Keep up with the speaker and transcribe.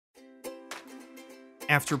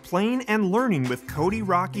After playing and learning with Codey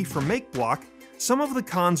Rocky from Makeblock, some of the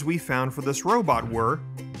cons we found for this robot were: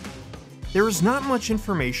 there is not much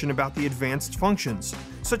information about the advanced functions,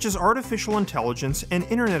 such as artificial intelligence and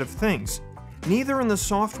Internet of Things, neither in the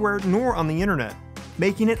software nor on the internet,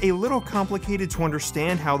 making it a little complicated to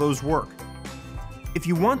understand how those work. If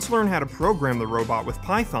you want to learn how to program the robot with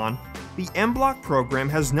Python, the mBlock program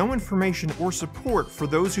has no information or support for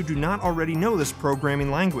those who do not already know this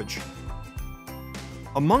programming language.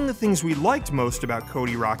 Among the things we liked most about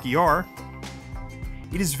Codey Rocky are: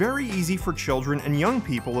 it is very easy for children and young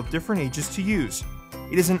people of different ages to use.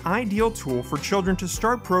 It is an ideal tool for children to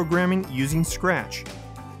start programming using Scratch.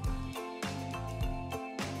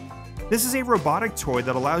 This is a robotic toy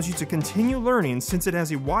that allows you to continue learning since it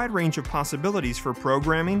has a wide range of possibilities for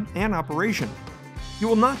programming and operation. You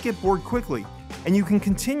will not get bored quickly, and you can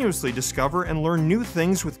continuously discover and learn new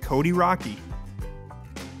things with Codey Rocky.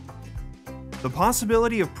 The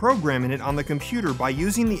possibility of programming it on the computer by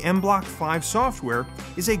using the mBlock 5 software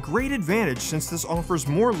is a great advantage since this offers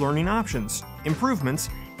more learning options, improvements,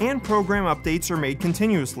 and program updates are made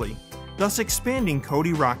continuously, thus expanding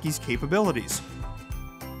Codey Rocky's capabilities.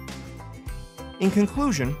 In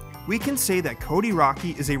conclusion, we can say that Codey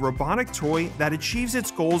Rocky is a robotic toy that achieves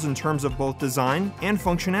its goals in terms of both design and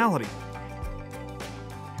functionality.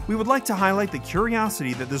 We would like to highlight the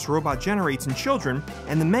curiosity that this robot generates in children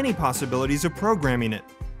and the many possibilities of programming it.